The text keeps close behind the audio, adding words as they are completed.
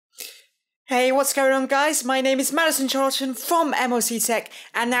Hey, what's going on guys? My name is Madison Charlton from MLC Tech,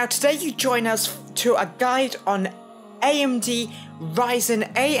 and now today you join us to a guide on AMD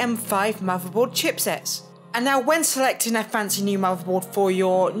RYZEN AM5 motherboard chipsets. And now when selecting a fancy new motherboard for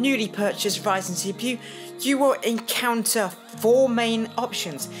your newly purchased Ryzen CPU, you will encounter four main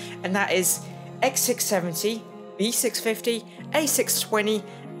options, and that is X670, B650, A620,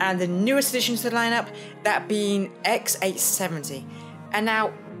 and the newest addition to the lineup, that being X870. And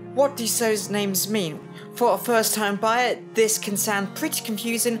now, what do those names mean? For a first time buyer, this can sound pretty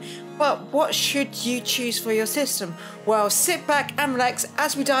confusing, but what should you choose for your system? Well, sit back and relax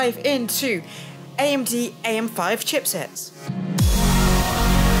as we dive into AMD AM5 chipsets.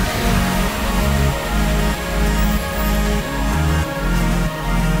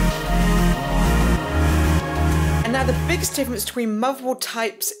 Now, the biggest difference between motherboard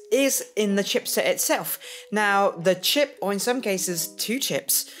types is in the chipset itself. Now, the chip, or in some cases two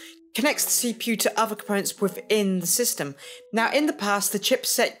chips, connects the CPU to other components within the system. Now, in the past, the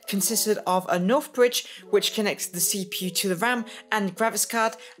chipset consisted of a northbridge, which connects the CPU to the RAM and graphics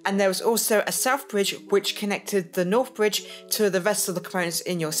card, and there was also a southbridge, which connected the northbridge to the rest of the components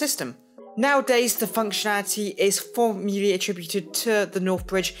in your system. Nowadays, the functionality is formally attributed to the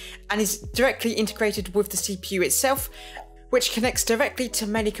northbridge and is directly integrated with the CPU itself, which connects directly to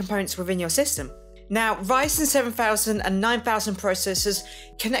many components within your system. Now, Ryzen 7000 and 9000 processors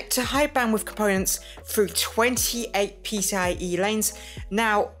connect to high bandwidth components through 28 PCIe lanes.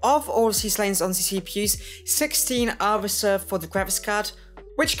 Now, of all of these lanes on the CPUs, 16 are reserved for the graphics card,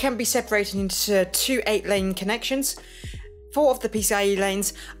 which can be separated into two 8-lane connections. 4 of the PCIe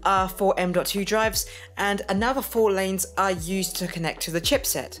lanes are for M.2 drives, and another 4 lanes are used to connect to the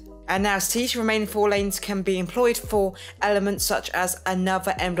chipset. And now these remaining 4 lanes can be employed for elements such as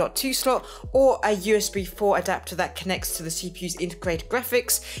another M.2 slot or a USB 4 adapter that connects to the CPU's integrated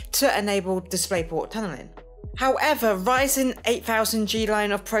graphics to enable DisplayPort tunneling. However, Ryzen 8000G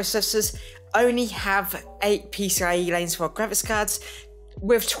line of processors only have 8 PCIe lanes for graphics cards,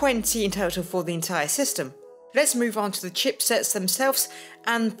 with 20 in total for the entire system. Let's move on to the chipsets themselves,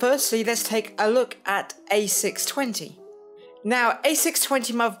 and firstly let's take a look at A620. Now,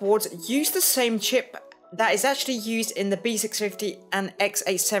 A620 motherboards use the same chip that is actually used in the B650 and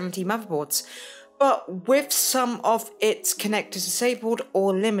X870 motherboards, but with some of its connectors disabled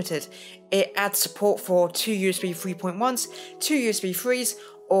or limited. It adds support for 2 USB 3.1s, 2 USB 3s,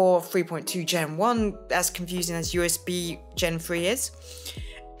 or 3.2 Gen 1, as confusing as USB Gen 3 is,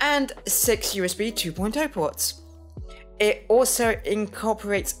 and 6 USB 2.0 ports. It also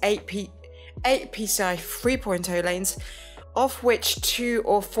incorporates 8 PCI 3.0 lanes, of which 2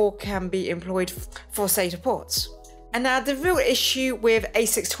 or 4 can be employed for SATA ports. And now, the real issue with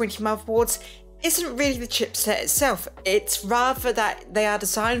A620 motherboards isn't really the chipset itself, it's rather that they are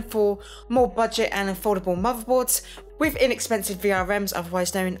designed for more budget and affordable motherboards with inexpensive VRMs,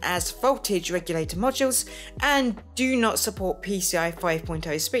 otherwise known as voltage regulator modules, and do not support PCI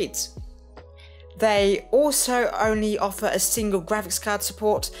 5.0 speeds. They also only offer a single graphics card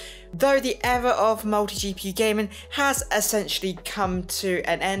support, though the era of multi-GPU gaming has essentially come to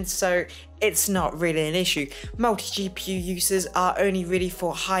an end, so it's not really an issue. Multi-GPU uses are only really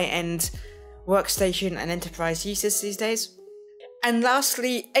for high-end workstation and enterprise uses these days. And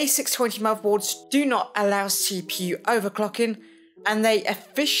lastly, A620 motherboards do not allow CPU overclocking, and they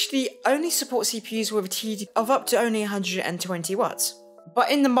officially only support CPUs with a TDP of up to only 120 watts.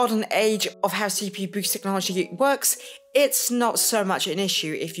 But in the modern age of how CPU boost technology works, it's not so much an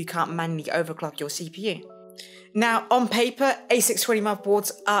issue if you can't manually overclock your CPU. Now, on paper, A620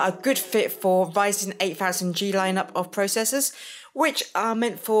 motherboards are a good fit for Ryzen 8000G lineup of processors, which are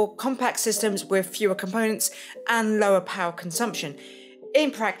meant for compact systems with fewer components and lower power consumption.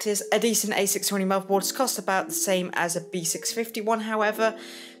 In practice, a decent A620 motherboard costs about the same as a B650 one, however,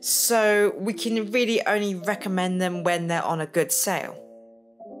 so we can really only recommend them when they're on a good sale.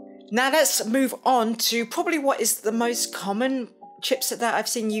 Now let's move on to probably what is the most common chipset that I've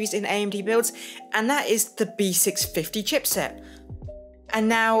seen used in AMD builds, and that is the B650 chipset. And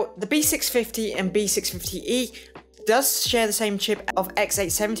now, the B650 and B650E does share the same chip of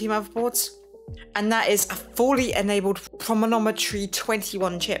X870 motherboards, and that is a fully enabled Chronometry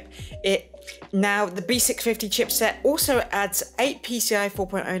 21 chip. Now, the B650 chipset also adds 8 PCI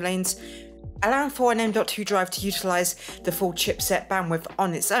 4.0 lanes, allowing for an M.2 drive to utilize the full chipset bandwidth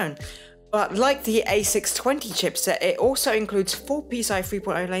on its own. But like the A620 chipset, it also includes 4 PCI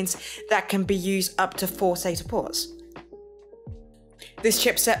 3.0 lanes that can be used up to 4 SATA ports. This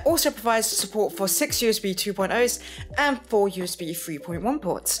chipset also provides support for 6 USB 2.0s and 4 USB 3.1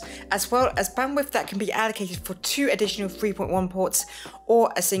 ports, as well as bandwidth that can be allocated for 2 additional 3.1 ports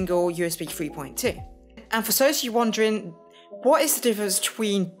or a single USB 3.2. And for those of you wondering, what is the difference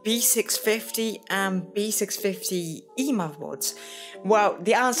between B650 and B650E motherboards? Well,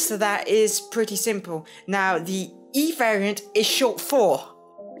 the answer to that is pretty simple. Now, the E variant is short for,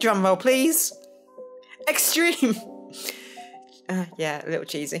 drumroll please, extreme. Yeah, a little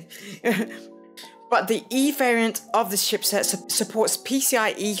cheesy. But the E variant of this chipset supports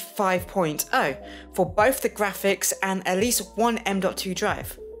PCIe 5.0 for both the graphics and at least one M.2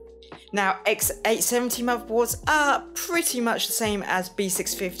 drive. Now, X670 motherboards are pretty much the same as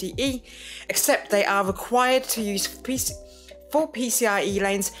B650E, except they are required to use 4 PCIe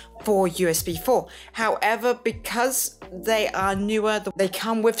lanes for USB 4. However, because they are newer, they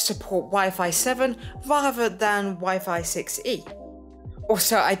come with support Wi-Fi 7 rather than Wi-Fi 6E.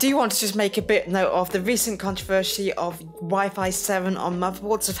 Also, I do want to just make a bit note of the recent controversy of Wi-Fi 7 on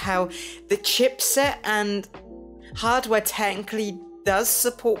motherboards, of how the chipset and hardware technically does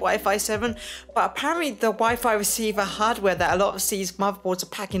support Wi-Fi 7, but apparently the Wi-Fi receiver hardware that a lot of these motherboards are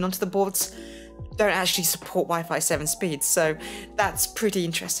packing onto the boards don't actually support Wi-Fi 7 speeds, so that's pretty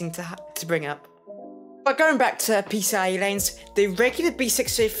interesting to bring up. But going back to PCIe lanes, the regular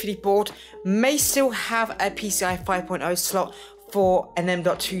B650 board may still have a PCIe 5.0 slot for an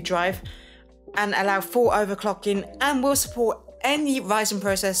M.2 drive and allow full overclocking, and will support any Ryzen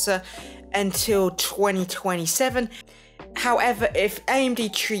processor until 2027. However, if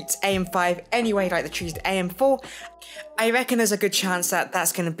AMD treats AM5 anyway like they treated AM4, I reckon there's a good chance that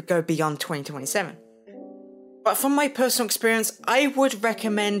that's going to go beyond 2027. But from my personal experience, I would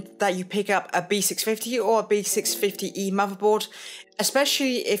recommend that you pick up a B650 or a B650E motherboard,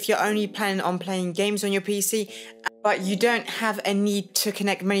 especially if you're only planning on playing games on your PC, but you don't have a need to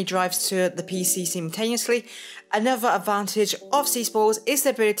connect many drives to the PC simultaneously. Another advantage of these boards is the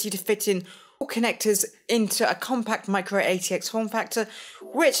ability to fit in all connectors into a compact micro ATX form factor,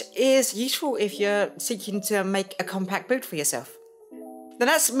 which is useful if you're seeking to make a compact boot for yourself. Then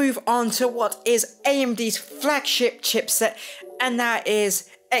let's move on to what is AMD's flagship chipset, and that is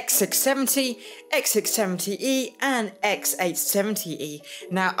X670, X670E and X870E.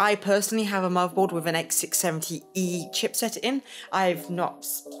 Now, I personally have a motherboard with an X670E chipset in. I've not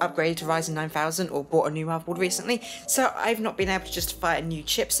upgraded to Ryzen 9000 or bought a new motherboard recently, so I've not been able to justify a new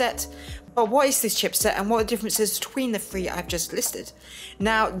chipset. But what is this chipset and what are the differences between the three I've just listed?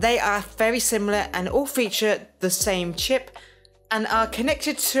 Now, they are very similar and all feature the same chip and are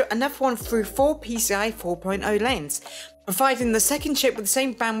connected to another one through 4 PCIe 4.0 lanes, providing the second chip with the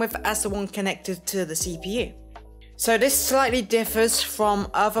same bandwidth as the one connected to the CPU. So this slightly differs from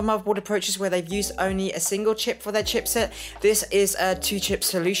other motherboard approaches where they've used only a single chip for their chipset. This is a 2-chip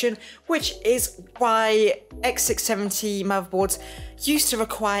solution, which is why X670 motherboards used to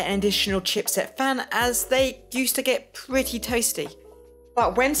require an additional chipset fan, as they used to get pretty toasty.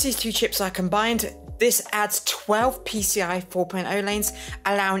 But when these 2 chips are combined, this adds 12 PCIe 4.0 lanes,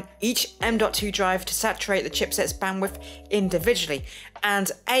 allowing each M.2 drive to saturate the chipset's bandwidth individually,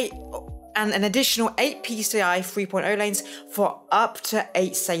 and an additional 8 PCIe 3.0 lanes for up to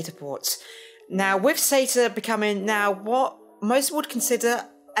 8 SATA ports. Now, with SATA becoming now what most would consider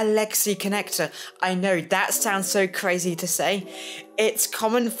a legacy connector. I know that sounds so crazy to say. It's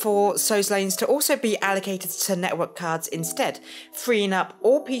common for those lanes to also be allocated to network cards instead, freeing up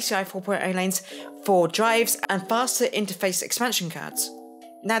all PCIe 4.0 lanes for drives and faster interface expansion cards.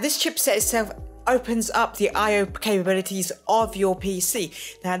 Now, this chipset itself opens up the I/O capabilities of your PC.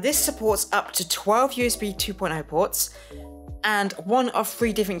 Now, this supports up to 12 USB 2.0 ports and one of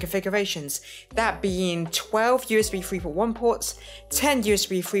 3 different configurations, that being 12 USB 3.1 ports, 10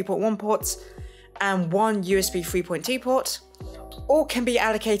 USB 3.1 ports, and 1 USB 3.2 port. All can be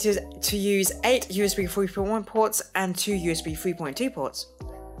allocated to use 8 USB 3.1 ports and 2 USB 3.2 ports.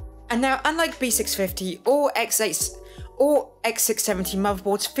 And now, unlike B650 or X670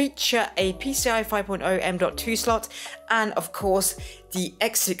 motherboards feature a PCIe 5.0 M.2 slot, and of course the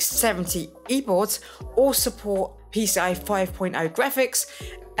X670E boards all support PCIe 5.0 graphics,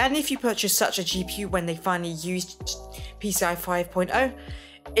 and if you purchase such a GPU when they finally use PCIe 5.0,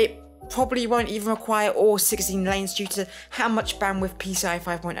 it probably won't even require all 16 lanes due to how much bandwidth PCIe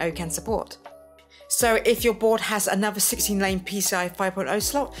 5.0 can support. So if your board has another 16-lane PCIe 5.0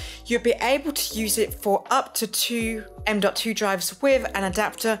 slot, you'll be able to use it for up to 2 M.2 drives with an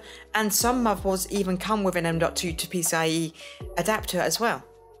adapter, and some motherboards even come with an M.2 to PCIe adapter as well.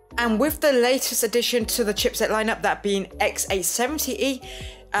 And with the latest addition to the chipset lineup, that being X870E,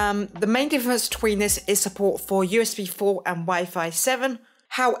 The main difference between this is support for USB 4 and Wi-Fi 7.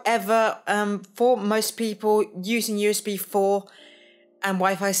 However, for most people, using USB 4 and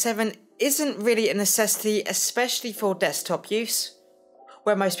Wi-Fi 7 isn't really a necessity, especially for desktop use,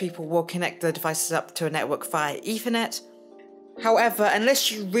 where most people will connect the devices up to a network via Ethernet. However, unless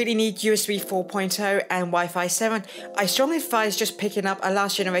you really need USB 4.0 and Wi-Fi 7, I strongly advise just picking up a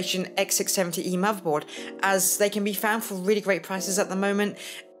last generation X670E motherboard, as they can be found for really great prices at the moment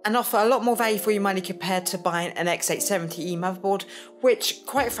and offer a lot more value for your money compared to buying an X870E motherboard, which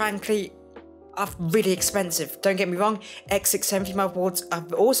quite frankly are really expensive. Don't get me wrong, X670 motherboards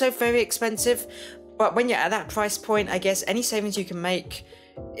are also very expensive, but when you're at that price point, I guess any savings you can make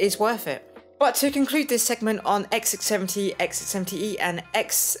is worth it. But to conclude this segment on X670, X670E and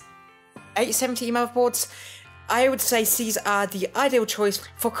X870E motherboards, I would say these are the ideal choice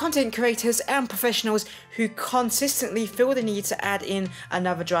for content creators and professionals who consistently feel the need to add in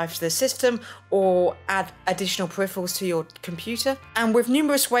another drive to the system or add additional peripherals to your computer. And with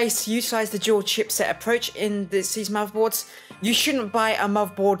numerous ways to utilize the dual chipset approach in these motherboards, you shouldn't buy a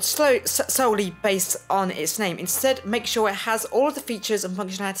motherboard solely based on its name. Instead, make sure it has all of the features and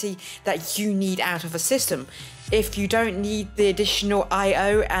functionality that you need out of a system. If you don't need the additional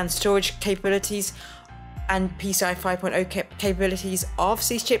I/O and storage capabilities and PCI 5.0 capabilities of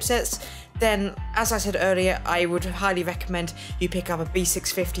these chipsets, then as I said earlier, I would highly recommend you pick up a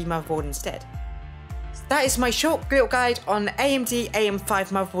B650 motherboard instead. That is my short build guide on AMD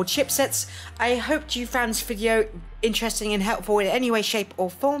AM5 motherboard chipsets. I hope you found this video interesting and helpful in any way, shape or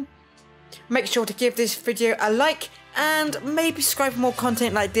form. Make sure to give this video a like and maybe subscribe for more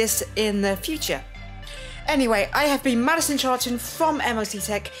content like this in the future. Anyway, I have been Madison Charlton from MLC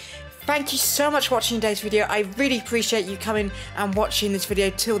Tech. Thank you so much for watching today's video. I really appreciate you coming and watching this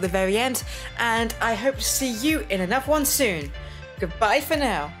video till the very end, and I hope to see you in another one soon. Goodbye for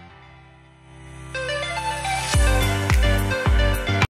now.